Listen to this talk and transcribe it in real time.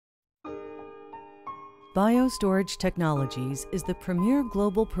BioStorage Technologies is the premier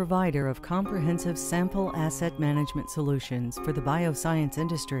global provider of comprehensive sample asset management solutions for the bioscience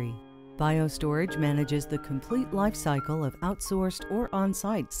industry. BioStorage manages the complete life cycle of outsourced or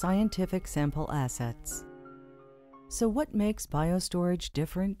on-site scientific sample assets. So what makes BioStorage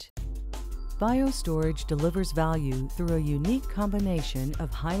different? BioStorage delivers value through a unique combination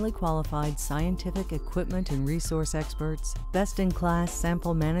of highly qualified scientific equipment and resource experts, best-in-class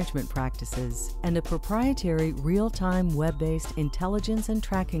sample management practices, and a proprietary real-time web-based intelligence and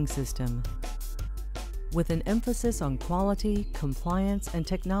tracking system. With an emphasis on quality, compliance, and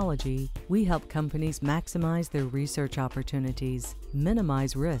technology, we help companies maximize their research opportunities,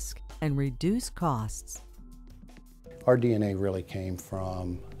 minimize risk, and reduce costs. Our DNA really came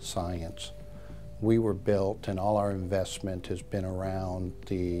from science. We were built, and all our investment has been around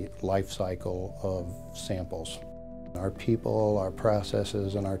the life cycle of samples. Our people, our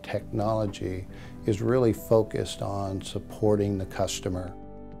processes, and our technology is really focused on supporting the customer.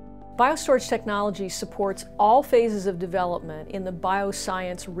 BioStorage Technologies supports all phases of development in the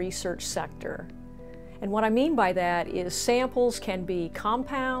bioscience research sector. And what I mean by that is samples can be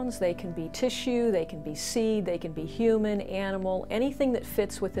compounds, they can be tissue, they can be seed, they can be human, animal, anything that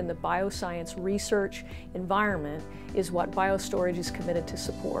fits within the bioscience research environment is what BioStorage is committed to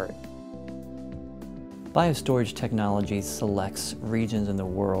support. BioStorage Technologies selects regions in the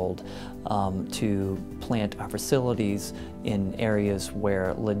world to plant our facilities in areas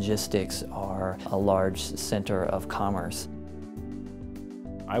where logistics are a large center of commerce.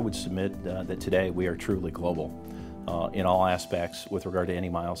 I would submit that today we are truly global in all aspects with regard to any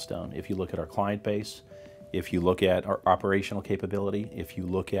milestone. If you look at our client base, if you look at our operational capability, if you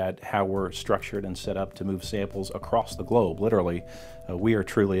look at how we're structured and set up to move samples across the globe, literally, we are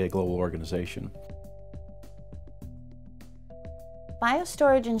truly a global organization.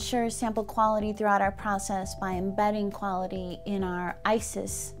 BioStorage ensures sample quality throughout our process by embedding quality in our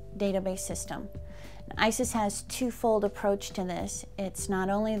ISIS database system. ISIS has a twofold approach to this. It's not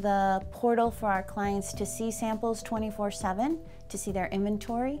only the portal for our clients to see samples 24/7, to see their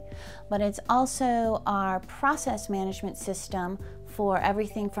inventory, but it's also our process management system for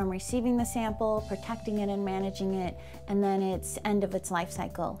everything from receiving the sample, protecting it and managing it, and then its end of its life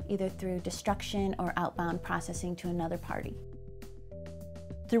cycle, either through destruction or outbound processing to another party.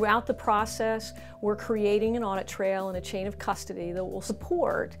 Throughout the process, we're creating an audit trail and a chain of custody that will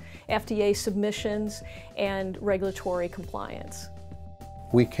support FDA submissions and regulatory compliance.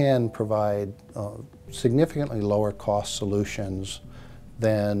 We can provide significantly lower cost solutions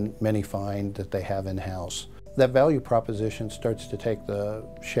than many find that they have in-house. That value proposition starts to take the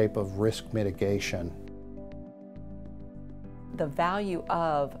shape of risk mitigation. The value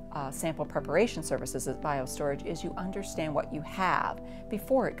of sample preparation services at BioStorage is you understand what you have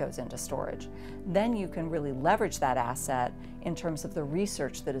before it goes into storage. Then you can really leverage that asset in terms of the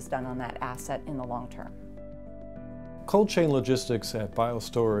research that is done on that asset in the long term. Cold chain logistics at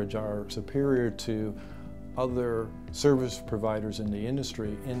BioStorage are superior to other service providers in the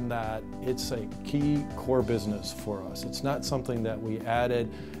industry in that it's a key core business for us. It's not something that we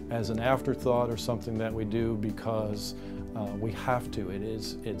added as an afterthought or something that we do because we have to.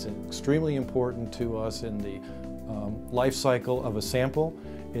 It's extremely important to us in the life cycle of a sample.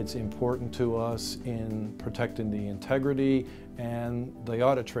 It's important to us in protecting the integrity and the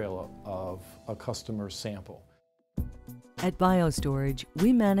audit trail of a customer's sample. At BioStorage,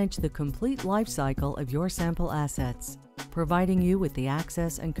 we manage the complete life cycle of your sample assets, providing you with the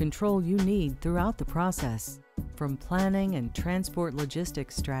access and control you need throughout the process, from planning and transport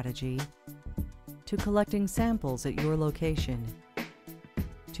logistics strategy to collecting samples at your location.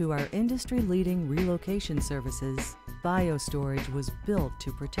 To our industry-leading relocation services, BioStorage was built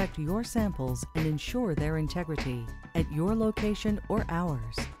to protect your samples and ensure their integrity at your location or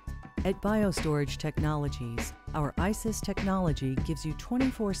ours. At BioStorage Technologies, our ISIS technology gives you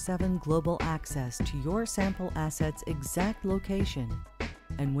 24/7 global access to your sample asset's exact location.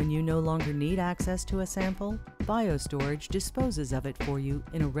 And when you no longer need access to a sample, BioStorage disposes of it for you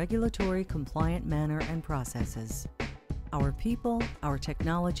in a regulatory compliant manner and processes. Our people, our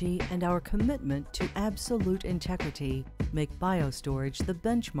technology, and our commitment to absolute integrity make BioStorage the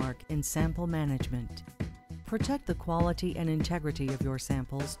benchmark in sample management. Protect the quality and integrity of your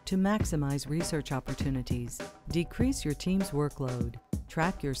samples to maximize research opportunities, decrease your team's workload,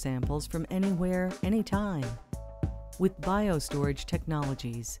 track your samples from anywhere, anytime. With BioStorage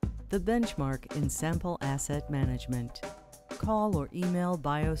Technologies, the benchmark in sample asset management. Call or email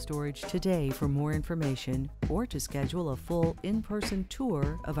BioStorage today for more information or to schedule a full in-person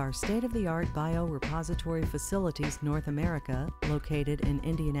tour of our state-of-the-art biorepository facilities North America, located in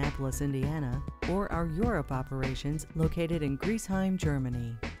Indianapolis, Indiana, or our Europe operations located in Griesheim,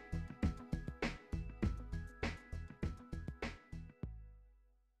 Germany.